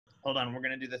Hold on, we're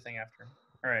gonna do the thing after.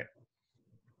 All right.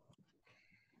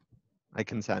 I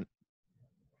consent.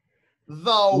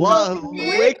 The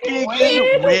Wicked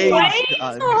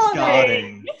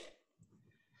Wainscoting.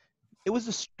 It was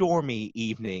a stormy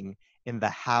evening in the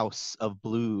House of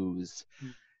Blues,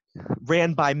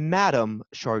 ran by Madame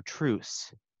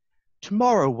Chartreuse.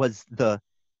 Tomorrow was the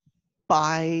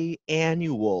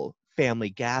biannual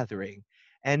family gathering,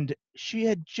 and she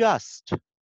had just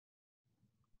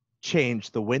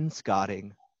changed the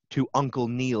wainscoting to Uncle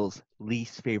Neil's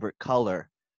least favorite color,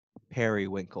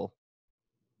 periwinkle.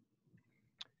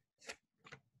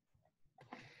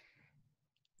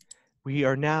 We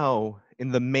are now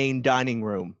in the main dining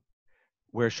room,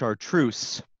 where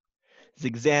Chartreuse is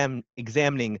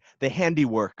examining the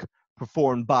handiwork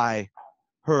performed by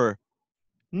her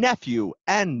nephew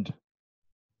and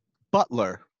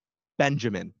butler,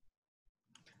 Benjamin.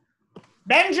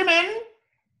 Benjamin!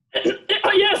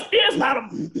 Yes,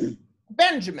 madam.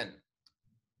 Benjamin,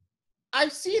 I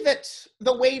see that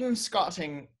the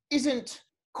wainscoting isn't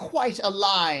quite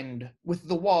aligned with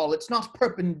the wall. It's not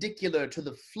perpendicular to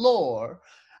the floor.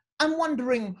 I'm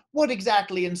wondering what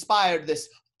exactly inspired this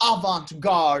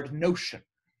avant-garde notion.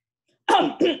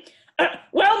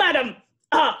 Well, madam,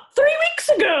 3 weeks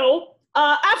ago,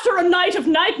 after a night of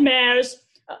nightmares,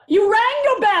 you rang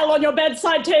your bell on your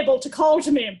bedside table to call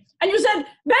to me, and you said,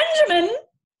 Benjamin,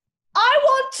 I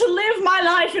want to live my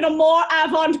life in a more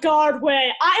avant-garde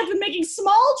way. I have been making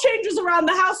small changes around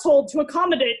the household to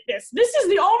accommodate this. This is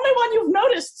the only one you've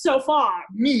noticed so far.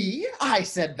 Me? I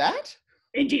said that?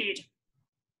 Indeed.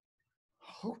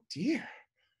 Oh, dear.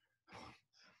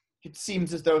 It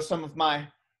seems as though some of my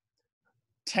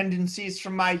tendencies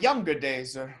from my younger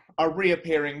days are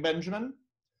reappearing, Benjamin.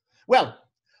 Well,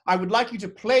 I would like you to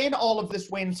plane all of this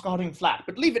wainscoting flat,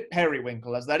 but leave it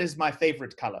periwinkle, as that is my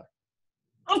favorite color.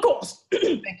 Of course. Thank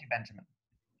you, Benjamin.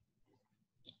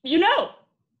 You know,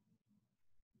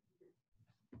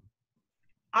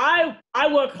 I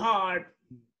work hard.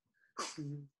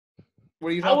 What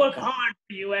are you I talking work about? hard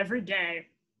for you every day.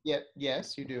 Yeah,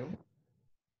 yes, you do.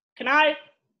 Can I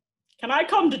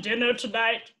come to dinner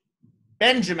tonight?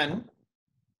 Benjamin,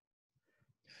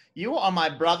 you are my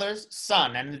brother's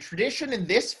son, and the tradition in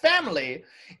this family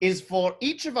is for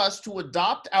each of us to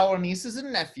adopt our nieces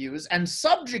and nephews and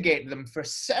subjugate them for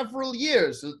several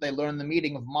years so that they learn the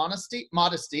meaning of modesty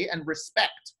and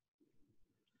respect.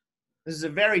 This is a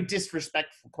very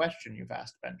disrespectful question you've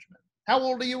asked, Benjamin. How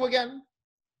old are you again?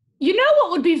 You know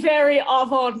what would be very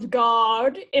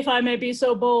avant-garde, if I may be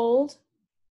so bold?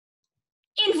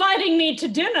 Inviting me to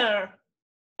dinner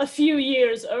a few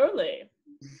years early.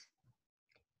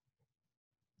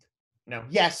 No.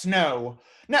 Yes, no.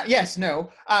 No, yes,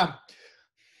 no.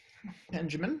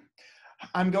 Benjamin,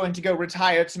 I'm going to go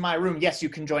retire to my room. Yes, you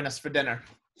can join us for dinner.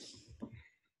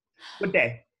 Good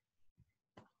day.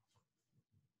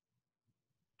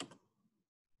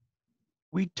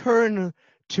 We turn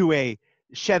to a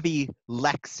Chevy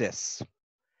Lexus,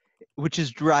 which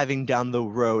is driving down the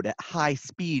road at high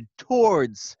speed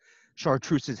towards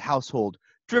Chartreuse's household,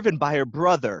 driven by her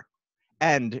brother.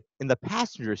 And in the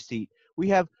passenger seat, we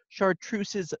have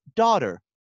Chartreuse's daughter,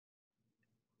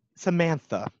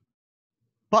 Samantha,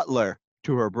 butler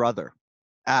to her brother,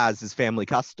 as is family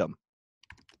custom.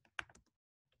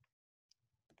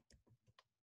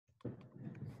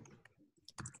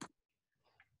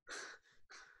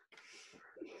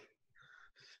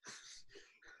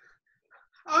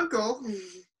 Uncle?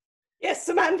 Yes,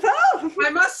 Samantha? I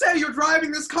must say you're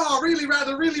driving this car really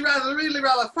rather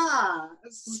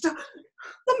fast.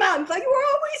 Samantha, you are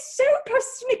always so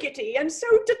persnickety and so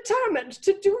determined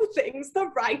to do things the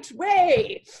right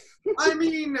way. I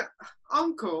mean,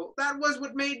 Uncle, that was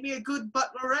what made me a good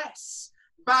butleress.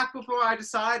 Back before I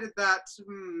decided that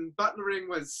butlering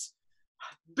was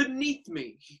beneath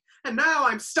me. And now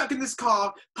I'm stuck in this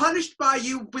car, punished by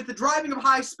you with the driving of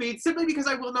high speed, simply because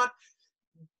I will not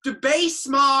debase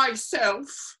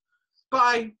myself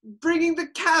by bringing the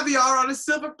caviar on a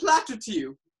silver platter to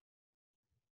you.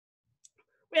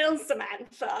 Well,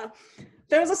 Samantha,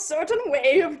 there's a certain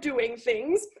way of doing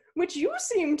things which you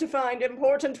seem to find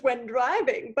important when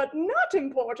driving, but not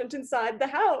important inside the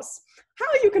house. How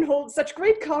you can hold such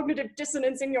great cognitive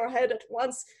dissonance in your head at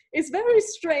once is very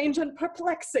strange and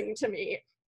perplexing to me.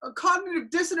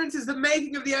 Cognitive dissonance is the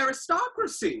making of the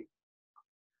aristocracy.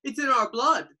 It's in our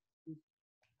blood.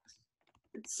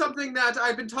 It's something that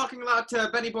I've been talking a lot to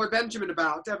Benny Boy Benjamin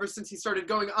about ever since he started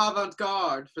going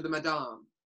avant-garde for the Madame.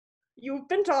 You've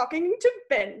been talking to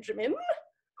Benjamin?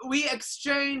 We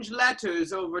exchange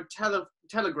letters over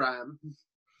telegram.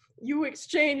 You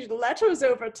exchanged letters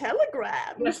over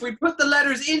telegram. Yes, we put the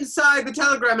letters inside the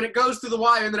telegram and it goes through the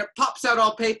wire and then it pops out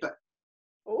all paper.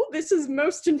 Oh, this is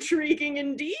most intriguing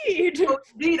indeed. Oh,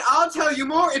 indeed, I'll tell you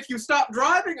more if you stop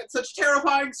driving at such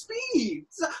terrifying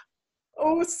speeds.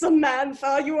 Oh,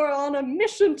 Samantha, you are on a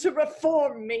mission to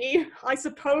reform me. I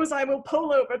suppose I will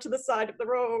pull over to the side of the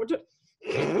road.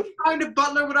 What kind of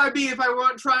butler would I be if I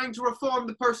weren't trying to reform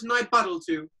the person I buttle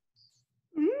to?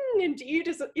 Indeed,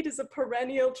 it is a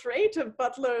perennial trait of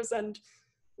butlers and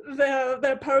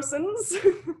their persons.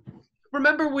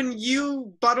 Remember when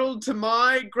you buttled to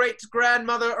my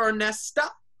great-grandmother Ernesta?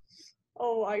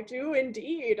 Oh, I do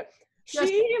indeed.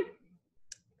 Yes.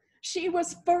 She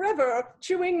was forever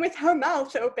chewing with her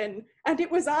mouth open, and it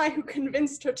was I who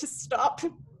convinced her to stop.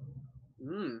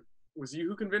 Was you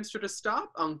who convinced her to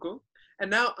stop, Uncle? And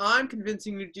now I'm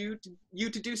convincing you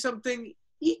to do something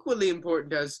equally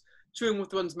important as chewing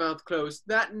with one's mouth closed,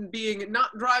 that and being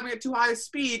not driving at too high a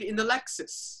speed in the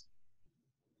Lexus.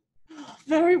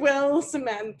 Very well,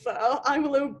 Samantha. I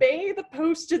will obey the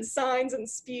posted signs and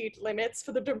speed limits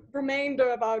for the remainder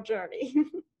of our journey.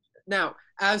 Now,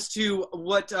 as to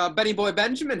what Benny Boy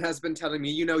Benjamin has been telling me,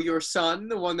 you know, your son,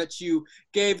 the one that you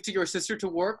gave to your sister to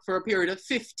work for a period of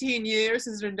 15 years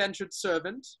as an indentured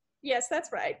servant. Yes,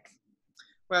 that's right.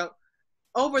 Well,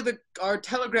 over our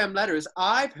telegram letters,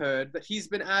 I've heard that he's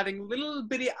been adding little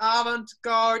bitty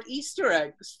avant-garde Easter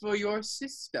eggs for your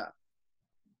sister.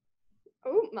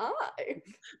 Oh my.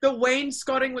 The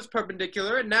wainscoting was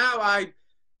perpendicular, and now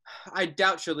I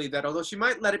doubt she'll leave that, although she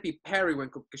might let it be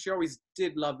periwinkle, because she always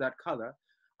did love that color.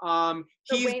 The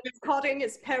wainscoting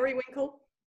is periwinkle?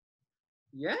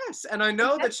 Yes, and I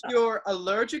know that you're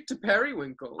allergic to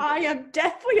periwinkle. I am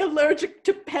deathly allergic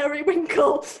to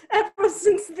periwinkle ever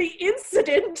since the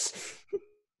incident.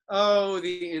 Oh,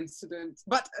 the incident.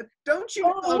 But don't you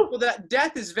know, Uncle, that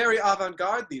death is very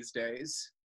avant-garde these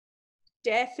days?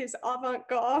 Death is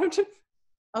avant-garde?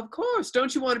 Of course.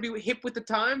 Don't you want to be hip with the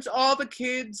times? All the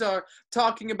kids are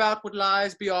talking about what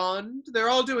lies beyond. They're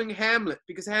all doing Hamlet,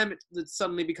 because Hamlet has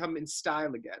suddenly become in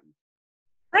style again.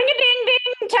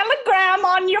 Ring-a-ding-ding, telegram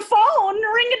on your phone,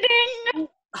 ring-a-ding.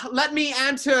 Let me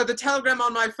answer the telegram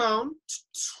on my phone.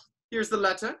 Here's the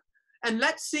letter. And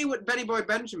let's see what Benny Boy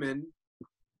Benjamin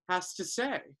has to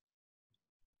say.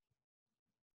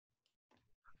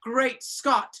 Great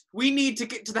Scott, we need to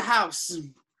get to the house.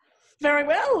 Very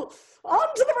well, on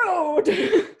to the road.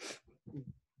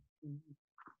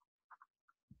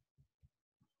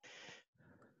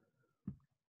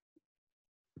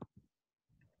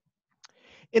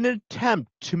 In an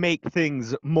attempt to make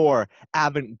things more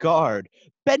avant-garde,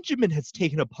 Benjamin has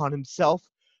taken upon himself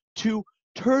to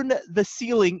turn the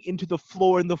ceiling into the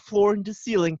floor and the floor into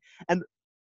ceiling and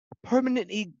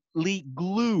permanently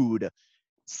glued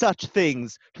such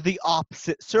things to the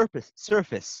opposite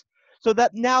surface so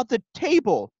that now the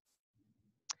table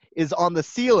is on the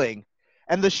ceiling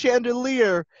and the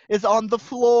chandelier is on the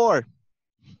floor.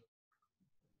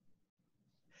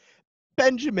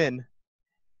 Benjamin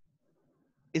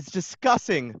is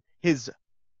discussing his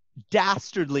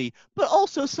dastardly but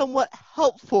also somewhat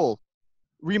helpful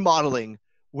remodeling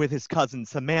with his cousin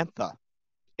Samantha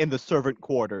in the servant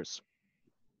quarters.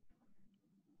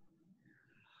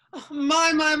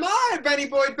 My, Benny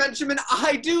Boy Benjamin,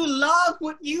 I do love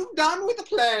what you've done with the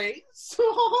place.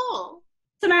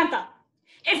 Samantha,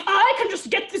 if I can just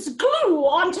get this glue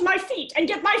onto my feet and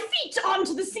get my feet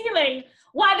onto the ceiling,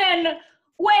 why then,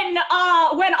 when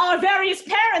our various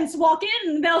parents walk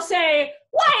in, they'll say,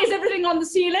 why is everything on the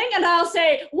ceiling? And I'll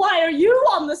say, why are you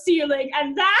on the ceiling?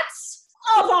 And that's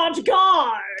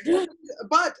avant-garde.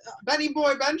 But, Benny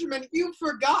Boy Benjamin, you've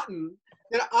forgotten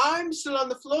that I'm still on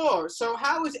the floor. So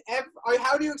how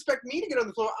do you expect me to get on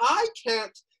the floor? I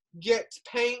can't get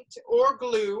paint or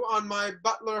glue on my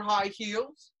butler high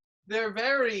heels. They're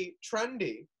very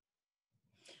trendy.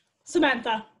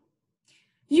 Samantha,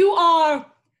 you are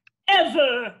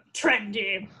ever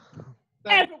trendy.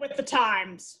 Ever with the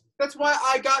times. That's why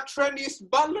I got trendiest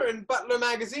butler in Butler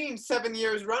magazine 7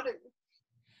 years running.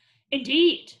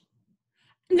 Indeed.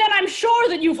 Then I'm sure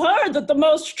that you've heard that the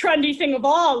most trendy thing of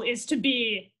all is to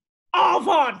be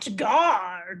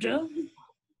avant-garde.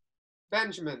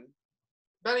 Benjamin.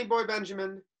 Benny Boy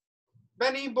Benjamin.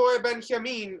 Benny Boy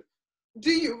Benjamin.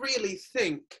 Do you really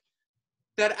think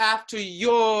that after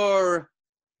your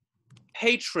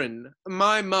patron,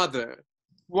 my mother,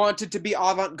 wanted to be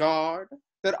avant-garde,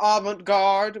 that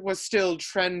avant-garde was still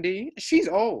trendy? She's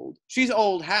old. She's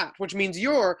old hat, which means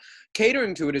you're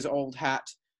catering to it as old hat.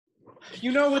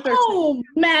 You know what they're Oh,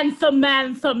 Mantha.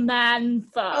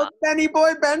 Oh, Benny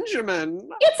Boy Benjamin.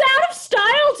 It's out of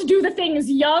style to do the things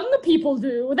young people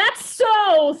do. That's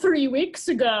so 3 weeks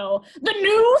ago. The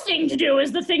new thing to do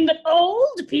is the thing that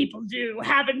old people do.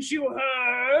 Haven't you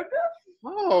heard?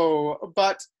 Oh,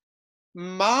 but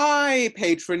my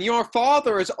patron, your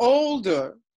father, is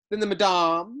older than the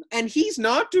madame, and he's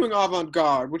not doing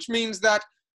avant-garde, which means that,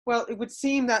 well, it would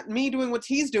seem that me doing what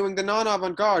he's doing, the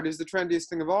non-avant-garde, is the trendiest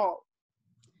thing of all.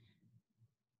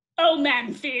 Oh,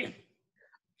 Manthy.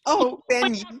 Oh,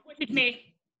 Ben. Outwitted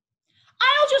me.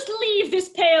 I'll just leave this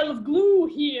pail of glue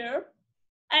here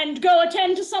and go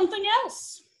attend to something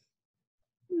else.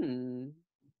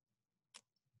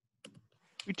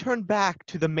 We turn back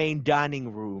to the main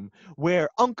dining room, where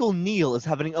Uncle Neil is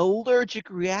having an allergic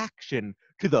reaction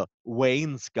to the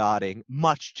wainscoting,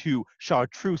 much to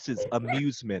Chartreuse's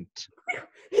amusement.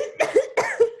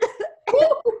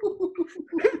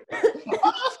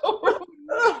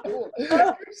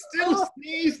 You still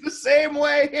sneeze the same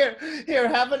way. Here,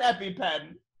 have an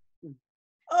EpiPen.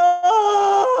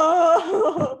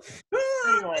 Oh!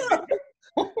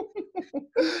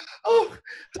 Oh,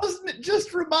 doesn't it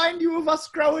just remind you of us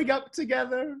growing up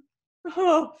together?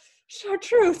 Oh,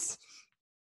 Chartreuse.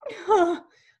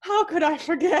 How could I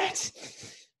forget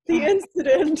the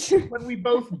incident? When we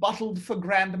both bottled for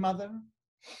grandmother?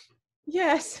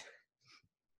 Yes.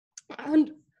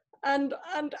 And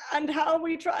how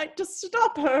we tried to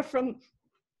stop her from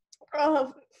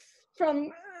Are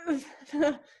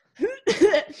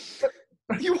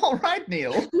you all right,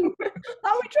 Neil?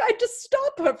 how we tried to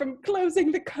stop her from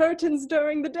closing the curtains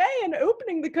during the day and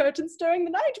opening the curtains during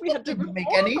the night. We had to Didn't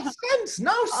make any sense.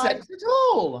 No sense at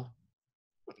all.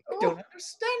 I don't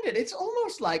understand it. It's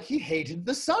almost like he hated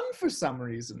the sun for some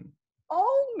reason.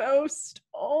 Almost,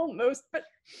 but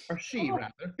Or she,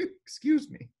 rather. Excuse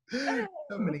me. So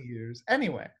many years.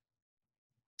 Anyway.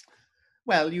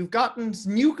 Well, you've gotten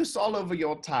mucus all over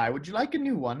your tie. Would you like a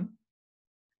new one?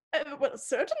 well,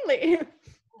 certainly.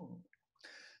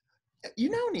 You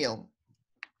know, Neil,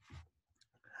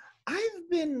 I've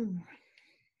been,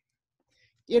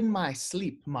 in my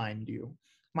sleep, mind you,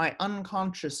 my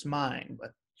unconscious mind,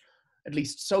 but at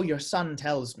least so your son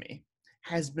tells me,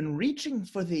 has been reaching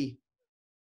for the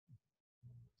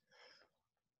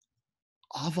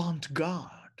avant-garde.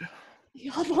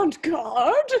 The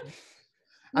avant-garde?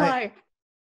 Why?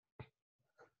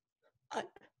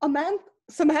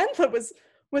 Samantha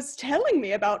was telling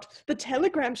me about the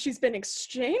telegram she's been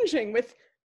exchanging with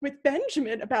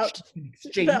Benjamin about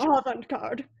the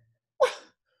avant-garde.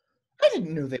 I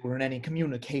didn't know they were in any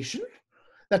communication.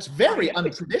 That's very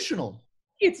untraditional.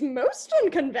 It's most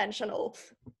unconventional.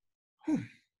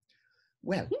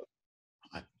 Well,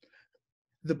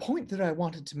 the point that I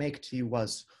wanted to make to you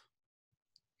was,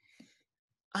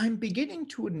 I'm beginning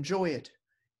to enjoy it,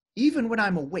 even when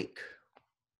I'm awake.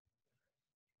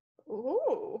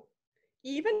 Oh,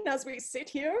 even as we sit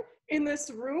here in this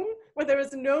room where there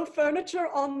is no furniture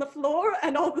on the floor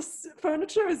and all the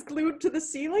furniture is glued to the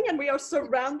ceiling and we are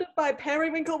surrounded by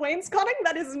periwinkle wainscoting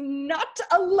that is not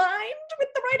aligned with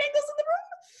the right angles in the room?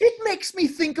 It makes me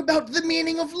think about the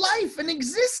meaning of life and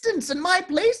existence and my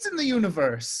place in the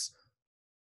universe.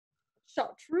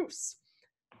 Chartreuse,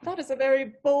 that is a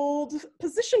very bold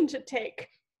position to take.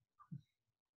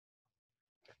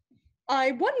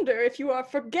 I wonder if you are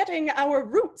forgetting our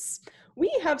roots. We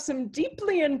have some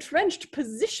deeply entrenched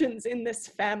positions in this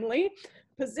family.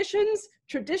 Positions,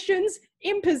 traditions,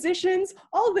 impositions,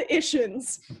 all the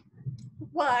issues.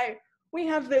 Why, we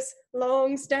have this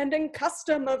long-standing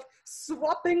custom of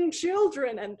swapping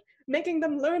children and making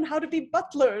them learn how to be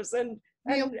butlers and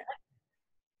Neil,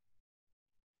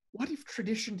 what if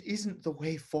tradition isn't the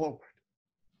way forward?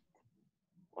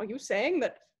 Are you saying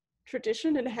that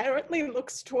tradition inherently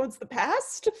looks towards the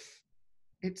past?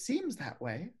 It seems that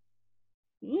way.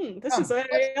 This is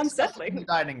very unsettling. In the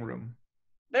dining room.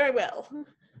 Very well.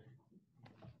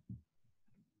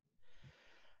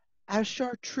 As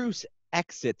Chartreuse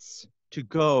exits to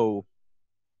go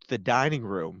to the dining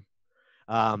room,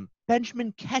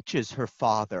 Benjamin catches her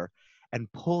father and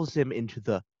pulls him into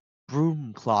the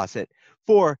broom closet.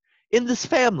 For in this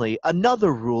family,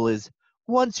 another rule is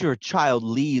once your child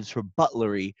leaves for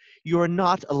butlery, you are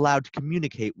not allowed to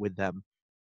communicate with them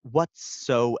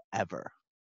whatsoever.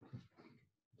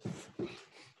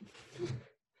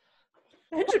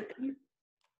 Benjamin,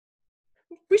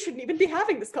 we shouldn't even be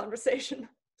having this conversation.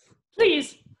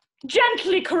 Please,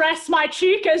 gently caress my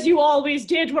cheek as you always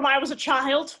did when I was a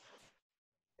child.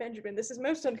 Benjamin, this is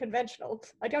most unconventional.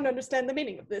 I don't understand the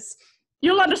meaning of this.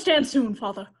 You'll understand soon,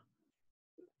 Father.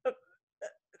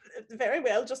 Very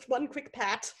well, just one quick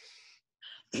pat.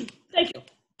 Thank you.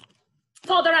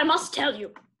 Father, I must tell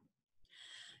you,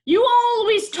 you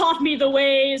always taught me the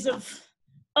ways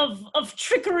of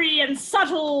trickery and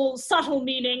subtle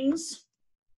meanings.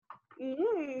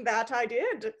 That I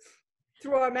did.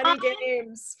 Through our many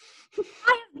games.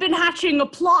 I have been hatching a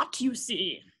plot, you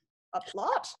see. A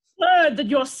plot? Heard that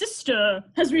your sister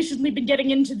has recently been getting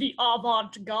into the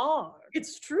avant-garde.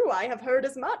 It's true, I have heard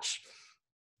as much.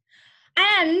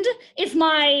 And if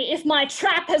my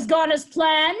trap has gone as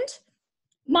planned,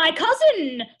 my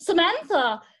cousin,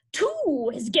 Samantha,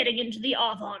 too, is getting into the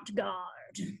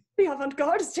avant-garde. The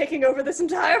avant-garde is taking over this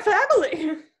entire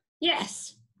family.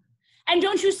 Yes. And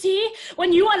don't you see,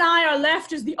 when you and I are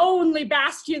left as the only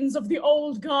bastions of the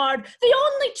old guard, the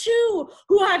only two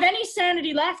who have any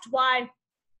sanity left, why,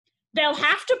 they'll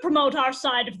have to promote our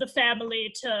side of the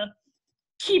family to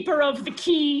keeper of the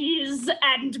keys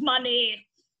and money.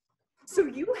 So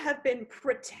you have been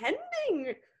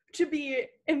pretending to be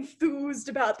enthused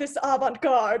about this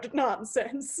avant-garde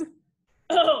nonsense.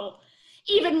 Oh,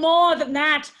 even more than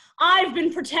that, I've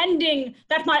been pretending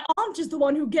that my aunt is the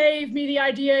one who gave me the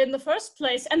idea in the first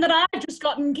place, and that I've just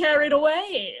gotten carried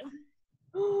away.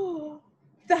 Oh,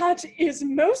 that is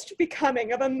most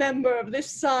becoming of a member of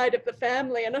this side of the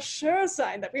family, and a sure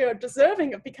sign that we are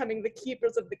deserving of becoming the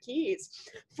keepers of the keys.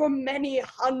 For many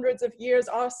hundreds of years,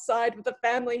 our side of the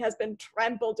family has been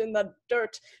trampled in the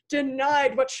dirt,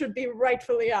 denied what should be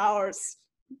rightfully ours.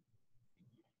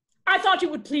 I thought it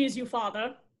would please you,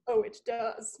 Father. Oh, it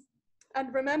does.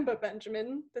 And remember,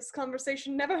 Benjamin, this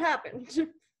conversation never happened.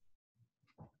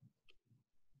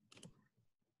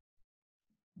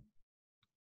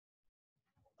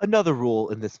 Another rule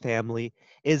in this family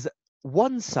is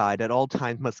one side at all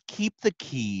times must keep the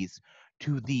keys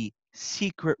to the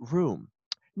secret room.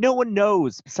 No one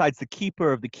knows, besides the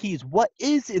keeper of the keys, what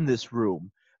is in this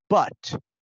room, but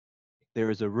there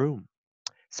is a room.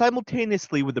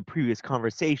 Simultaneously with the previous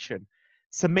conversation,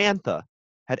 Samantha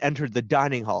had entered the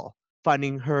dining hall,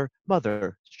 finding her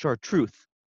mother, Chartreuse,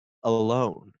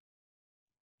 alone.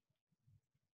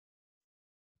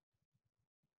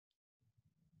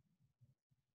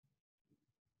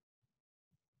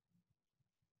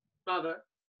 Mother,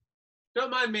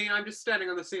 don't mind me, I'm just standing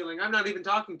on the ceiling. I'm not even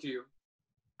talking to you.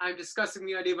 I'm discussing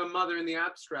the idea of a mother in the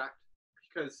abstract,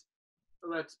 because,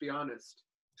 let's be honest,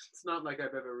 it's not like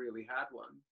I've ever really had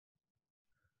one.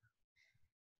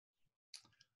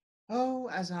 Oh,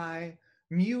 as I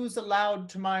muse aloud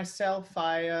to myself,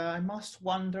 I must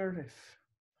wonder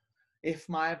if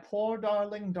my poor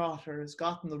darling daughter has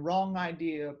gotten the wrong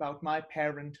idea about my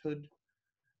parenthood,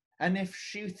 and if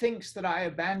she thinks that I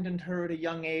abandoned her at a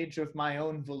young age of my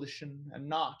own volition, and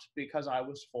not because I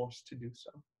was forced to do so.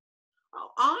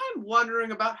 Oh, I'm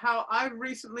wondering about how I've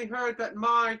recently heard that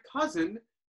my cousin,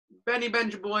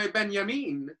 Benjaboy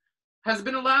Benjamin, has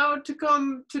been allowed to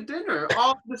come to dinner,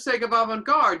 all for the sake of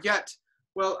avant-garde, yet,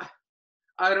 well,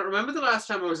 I don't remember the last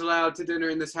time I was allowed to dinner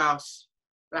in this house.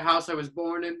 The house I was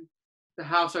born in, the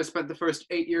house I spent the first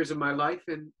 8 years of my life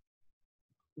in.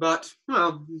 But,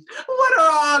 well, what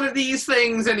are all of these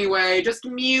things anyway? Just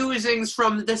musings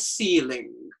from the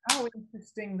ceiling. How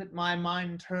interesting that my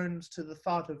mind turns to the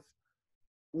thought of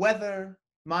whether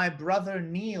my brother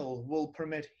Neil will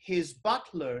permit his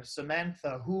butler,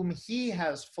 Samantha, whom he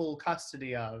has full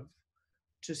custody of,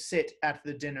 to sit at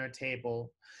the dinner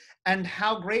table, and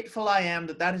how grateful I am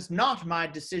that that is not my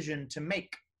decision to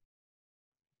make.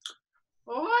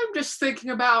 Oh, I'm just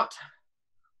thinking about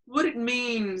what it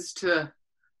means to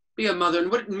be a mother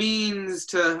and what it means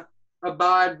to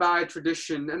abide by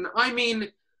tradition. And I mean,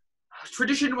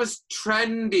 tradition was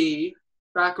trendy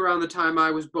back around the time I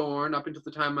was born, up until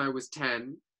the time I was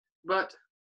 10. But,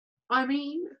 I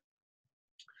mean,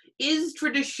 is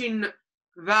tradition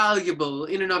valuable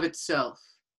in and of itself?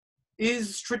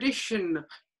 Is tradition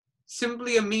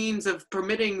simply a means of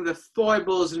permitting the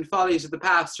foibles and follies of the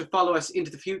past to follow us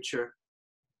into the future?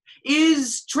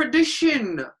 Is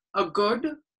tradition a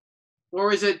good,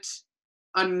 or is it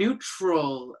a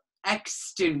neutral,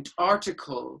 extant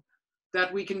article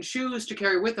that we can choose to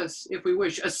carry with us if we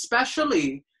wish,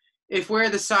 especially if we're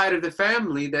the side of the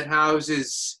family that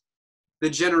houses the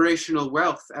generational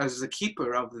wealth as the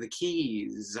keeper of the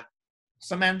keys?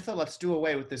 Samantha, let's do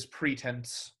away with this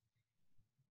pretense.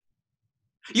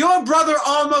 Your brother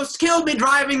almost killed me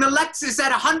driving the Lexus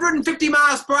at 150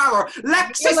 miles per hour.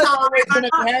 Lexus Neil has always been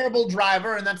a terrible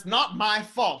driver, and that's not my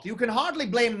fault. You can hardly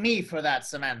blame me for that,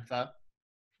 Samantha.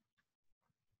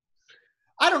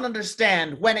 I don't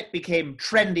understand when it became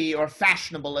trendy or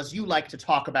fashionable, as you like to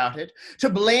talk about it, to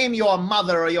blame your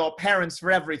mother or your parents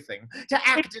for everything, to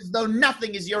act as though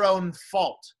nothing is your own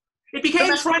fault. It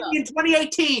became Samantha. trendy in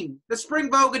 2018. The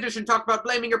Spring Vogue edition talked about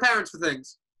blaming your parents for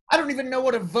things. I don't even know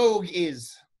what a vogue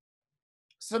is.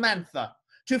 Samantha,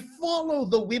 to follow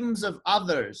the whims of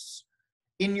others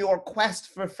in your quest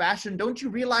for fashion, don't you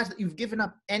realize that you've given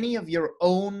up any of your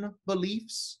own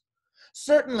beliefs?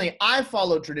 Certainly, I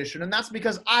follow tradition, and that's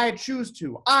because I choose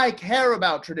to. I care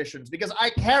about traditions because I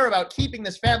care about keeping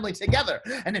this family together.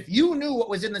 And if you knew what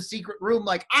was in the secret room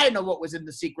like I know what was in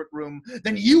the secret room,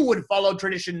 then you would follow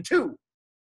tradition too.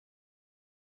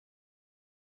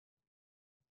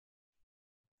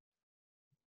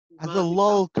 As a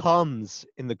lull comes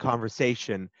in the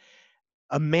conversation,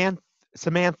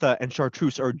 Samantha and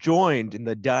Chartreuse are joined in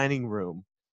the dining room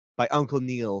by Uncle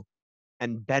Neil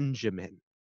and Benjamin.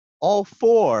 All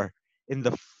four in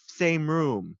the same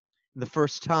room, the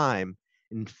first time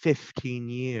in 15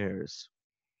 years.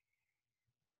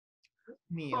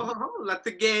 Neil. Oh, let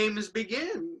the games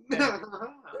begin.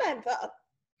 Samantha,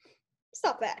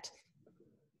 stop that.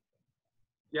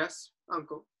 Yes,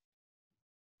 Uncle.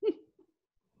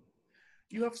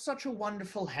 You have such a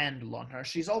wonderful handle on her.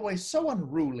 She's always so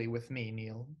unruly with me,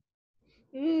 Neil.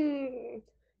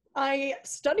 I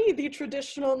study the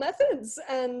traditional methods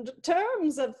and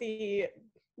terms of the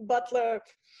butler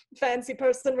fancy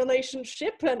person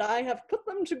relationship, and I have put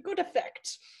them to good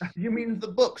effect. You mean the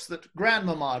books that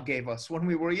Grandmama gave us when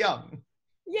we were young?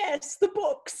 Yes, the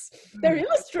books. They're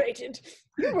illustrated.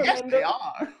 You remember. Yes, they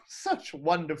are. Such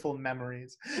wonderful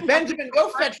memories. Benjamin,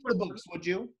 go fetch the books, would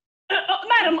you?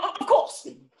 Madam, of course.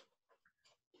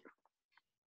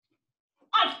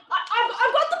 I've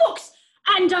got the books.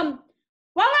 And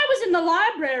while I was in the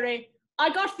library, I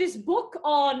got this book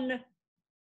on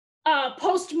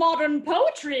postmodern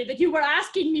poetry that you were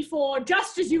asking me for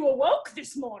just as you awoke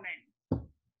this morning.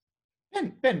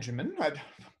 Benjamin,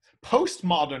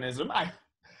 postmodernism,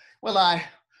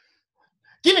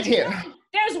 give it here.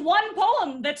 There's one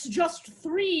poem that's just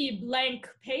 3 blank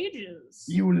pages.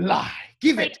 You lie.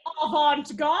 Give it.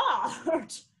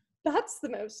 Avant-garde. That's the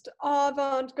most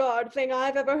avant-garde thing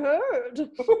I've ever heard.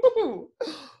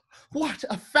 What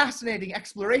a fascinating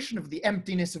exploration of the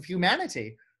emptiness of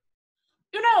humanity.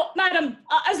 You know, madam,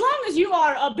 as long as you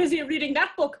are busy reading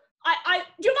that book,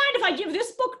 do you mind if I give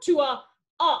this book to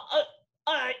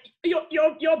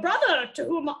your brother, to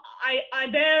whom I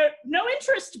bear no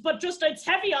interest, but just it's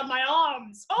heavy on my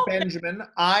arms. Oh, Benjamin,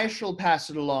 I shall pass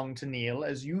it along to Neil,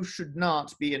 as you should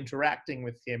not be interacting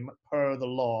with him per the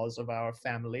laws of our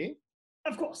family.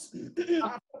 of course.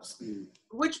 Of course.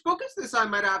 Which book is this? I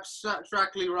might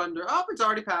abstractly run. Oh, it's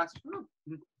already passed. Oh.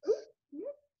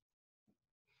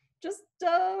 Just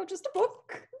a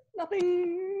book.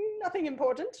 Nothing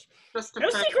important. Just No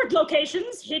secret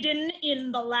locations hidden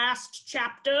in the last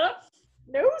chapter.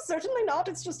 No, certainly not.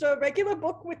 It's just a regular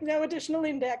book with no additional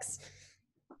index.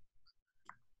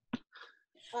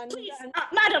 Please,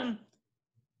 madam,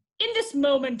 in this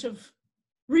moment of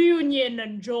reunion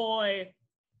and joy,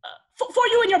 for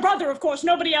you and your brother, of course,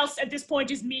 nobody else at this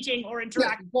point is meeting or Yes,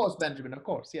 interacting. of course, Benjamin, of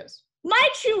course, yes.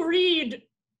 Might you read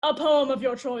a poem of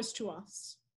your choice to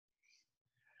us?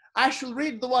 I shall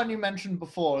read the one you mentioned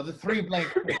before, the 3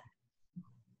 blank pages.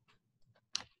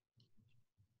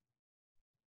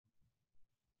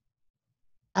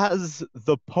 As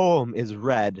the poem is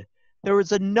read, there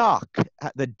is a knock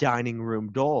at the dining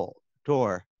room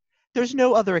door. There's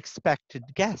no other expected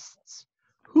guests.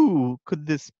 Who could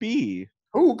this be?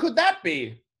 Who could that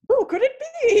be? Who could it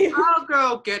be? I'll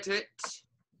go get it.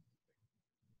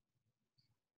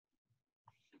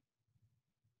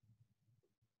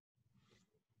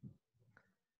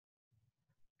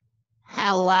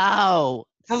 Hello,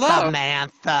 Hello.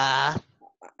 Samantha.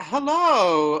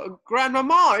 Hello,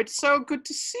 Grandmama. It's so good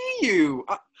to see you.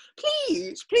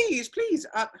 Please.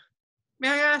 May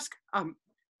I ask?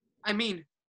 I mean,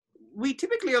 we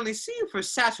typically only see you for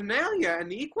Saturnalia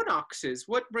and the equinoxes.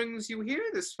 What brings you here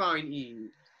this fine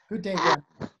eve? Good day,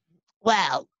 Grandma.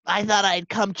 Well, I thought I'd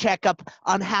come check up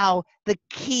on how the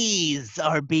keys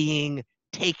are being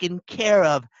taken care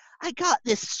of. I got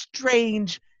this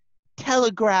strange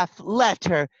telegraph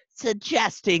letter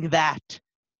suggesting that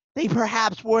they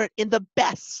perhaps weren't in the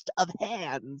best of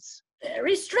hands.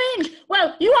 Very strange.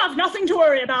 Well, you have nothing to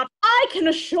worry about. I can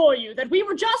assure you that we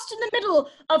were just in the middle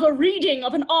of a reading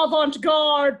of an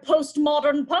avant-garde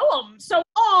postmodern poem, so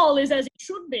all is as it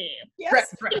should be.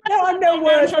 Yes, there are no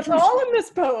words at all in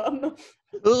this poem.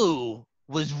 Who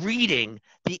was reading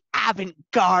the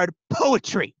avant-garde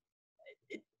poetry?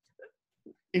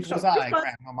 It was I,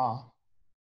 Grandmama.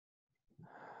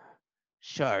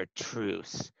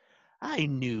 Chartreuse, I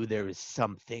knew there was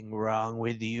something wrong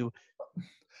with you.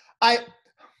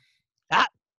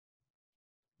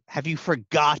 Have you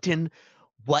forgotten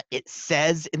what it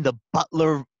says in the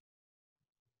Butler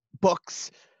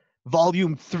books,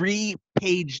 volume 3,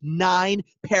 page 9,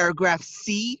 paragraph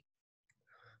C?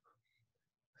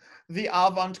 The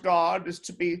avant-garde is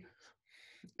to be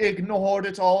ignored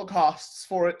at all costs,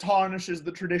 for it tarnishes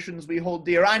the traditions we hold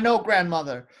dear. I know,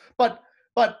 grandmother, but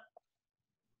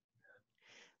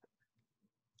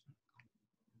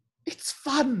it's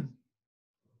fun.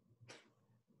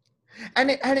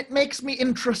 And it makes me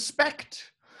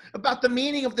introspect about the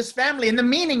meaning of this family and the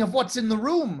meaning of what's in the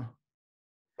room.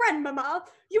 Grandmama,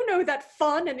 you know that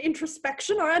fun and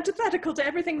introspection are antithetical to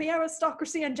everything the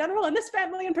aristocracy in general and this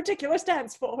family in particular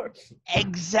stands for.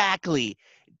 Exactly.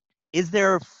 Is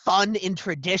there fun in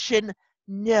tradition?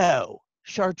 No.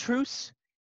 Chartreuse,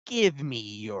 give me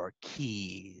your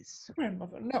keys.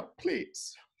 Grandmother, no,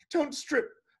 please. Don't strip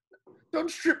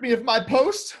me of my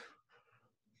post.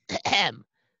 Ahem.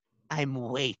 I'm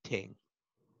waiting.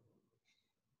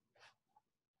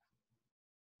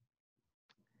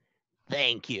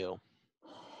 Thank you.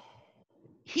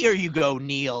 Here you go,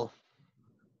 Neil.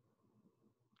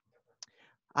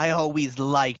 I always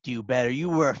liked you better. You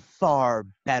were a far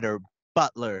better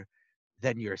butler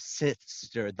than your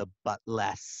sister, the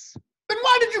butless. Then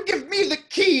why did you give me the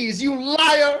keys, you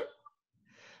liar?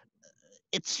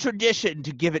 It's tradition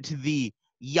to give it to the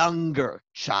younger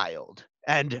child.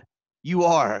 And you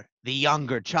are the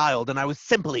younger child, and I was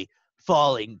simply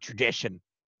following tradition.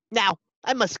 Now,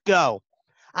 I must go.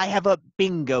 I have a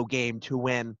bingo game to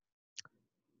win.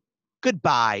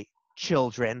 Goodbye,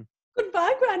 children.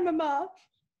 Goodbye, Grandmama.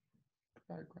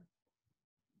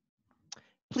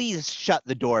 Please shut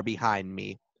the door behind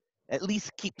me. At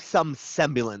least keep some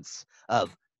semblance of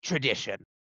tradition.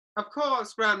 Of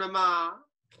course, Grandmama.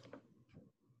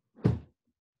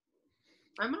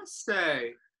 I must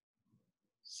say,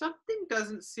 something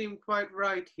doesn't seem quite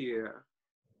right here.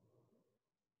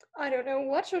 I don't know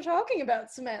what you're talking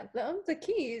about, Samantha. The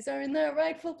keys are in their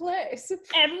rightful place.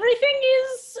 Everything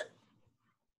is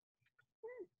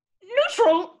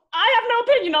neutral. I have no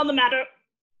opinion on the matter.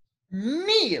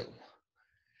 Neil!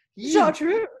 You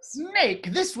Chartreuse.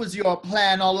 snake, this was your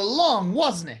plan all along,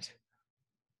 wasn't it?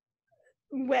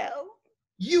 Well,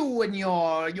 You and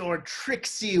your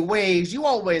tricksy ways, you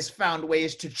always found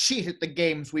ways to cheat at the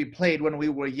games we played when we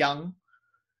were young.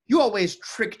 You always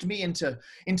tricked me into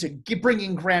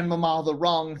bringing Grandmama the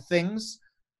wrong things.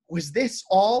 Was this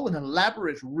all an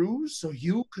elaborate ruse so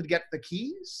you could get the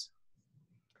keys?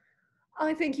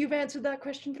 I think you've answered that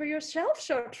question for yourself,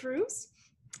 Chartreuse.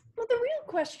 But the real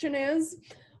question is,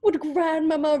 would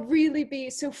Grandmama really be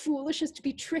so foolish as to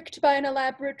be tricked by an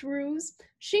elaborate ruse?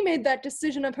 She made that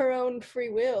decision of her own free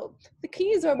will. The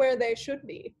keys are where they should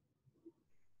be.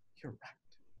 You're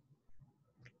right.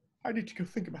 I need to go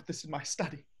think about this in my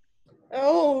study.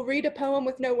 Oh, read a poem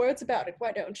with no words about it,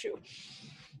 why don't you?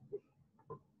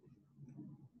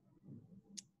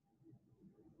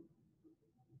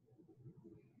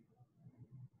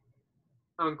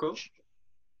 Uncle?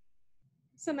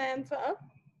 Samantha?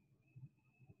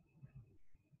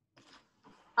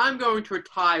 I'm going to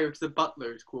retire to the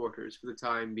butler's quarters for the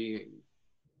time being.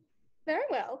 Very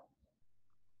well.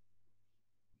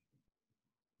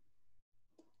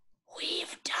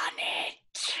 We've done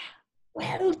it.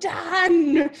 Well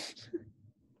done! I'm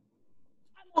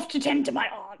off to tend to my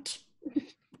aunt.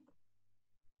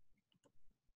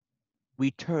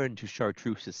 We turn to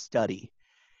Chartreuse's study,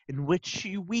 in which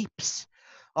she weeps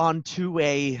onto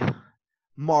a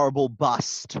marble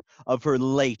bust of her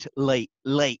late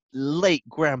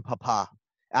grandpapa,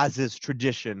 as is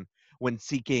tradition when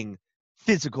seeking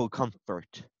physical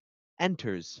comfort.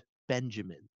 Enters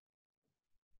Benjamin.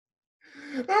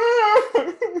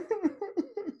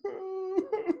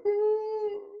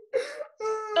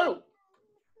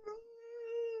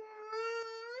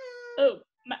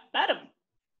 Madam.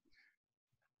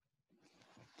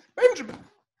 Benjamin!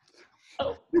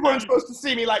 Oh, You weren't supposed to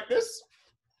see me like this.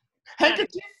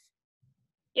 Handkerchief?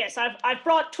 Yes, I've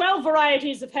brought 12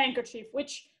 varieties of handkerchief.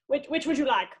 Which would you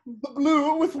like? The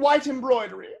blue with white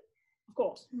embroidery. Of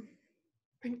course.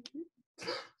 Thank you.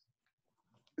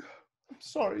 I'm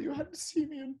sorry you had to see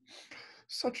me in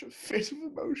such a fit of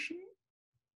emotion.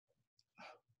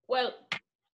 Well,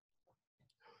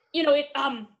 you know, it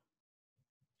may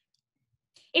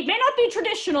not be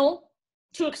traditional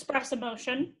to express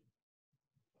emotion.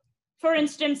 For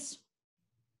instance,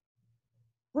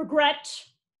 regret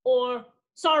or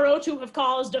sorrow to have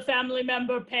caused a family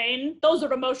member pain. Those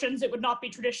are emotions it would not be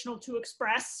traditional to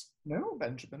express. No,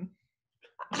 Benjamin.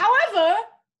 However,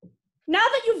 now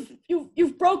that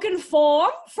you've broken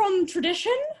form from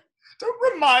tradition,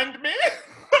 Don't remind me.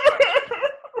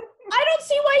 I don't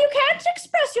see why you can't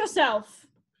express yourself.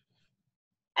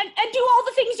 and do all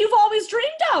the things you've always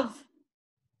dreamed of.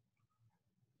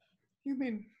 You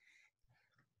mean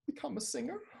become a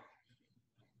singer?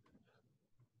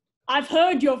 I've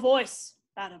heard your voice,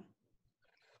 madam.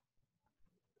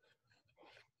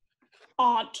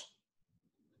 Aunt.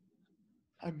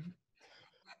 I'm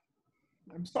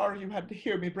sorry you had to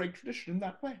hear me break tradition in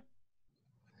that way.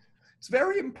 It's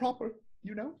very improper,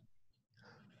 you know.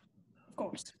 Of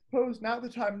course. I suppose now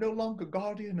that I'm no longer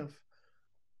guardian of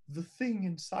the thing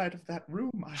inside of that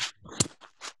room,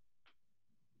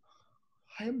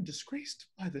 I am disgraced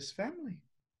by this family.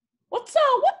 What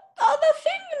other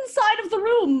thing inside of the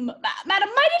room? Madam,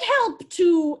 might it help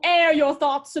to air your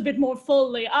thoughts a bit more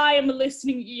fully? I am a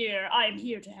listening ear. I am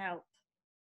here to help.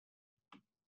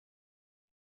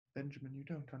 Benjamin, you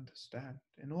don't understand.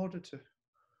 In order to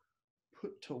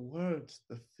put to words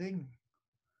the thing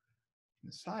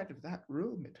inside of that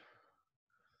room, it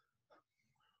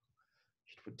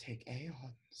would take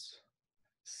aeons,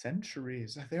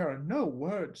 centuries. There are no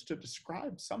words to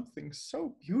describe something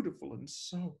so beautiful and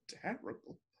so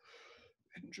terrible,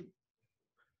 Benjamin.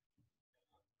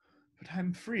 But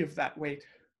I'm free of that weight.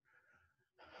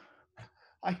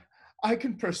 I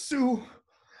can pursue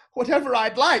whatever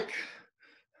I'd like.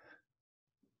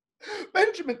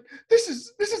 Benjamin, this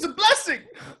is a blessing.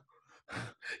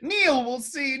 Neil will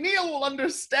see, Neil will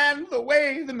understand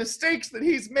the mistakes that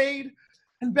he's made.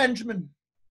 And Benjamin,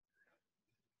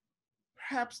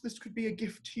 perhaps this could be a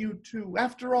gift to you too.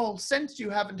 After all, since you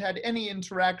haven't had any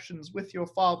interactions with your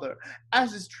father,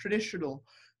 as is traditional,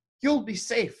 you'll be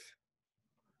safe.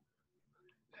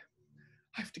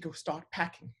 I have to go start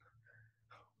packing.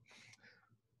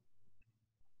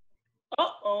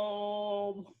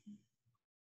 Uh-oh.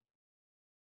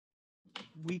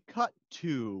 We cut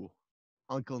to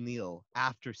Uncle Neil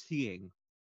after seeing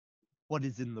what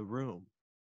is in the room.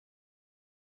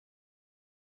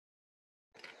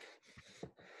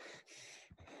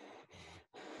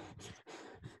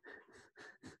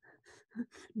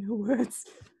 No words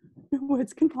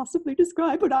can possibly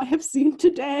describe what I have seen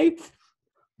today.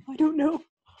 I don't know.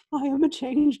 I am a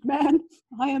changed man.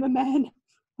 I am a man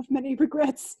of many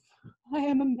regrets. I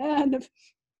am a man of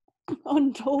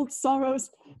untold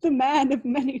sorrows, the man of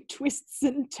many twists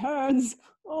and turns.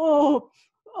 Oh,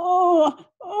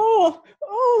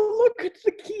 look at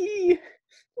the key.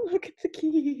 Look at the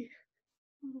key.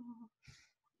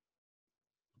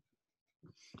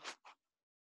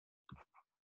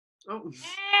 Oh.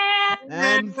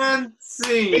 And And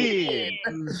scene.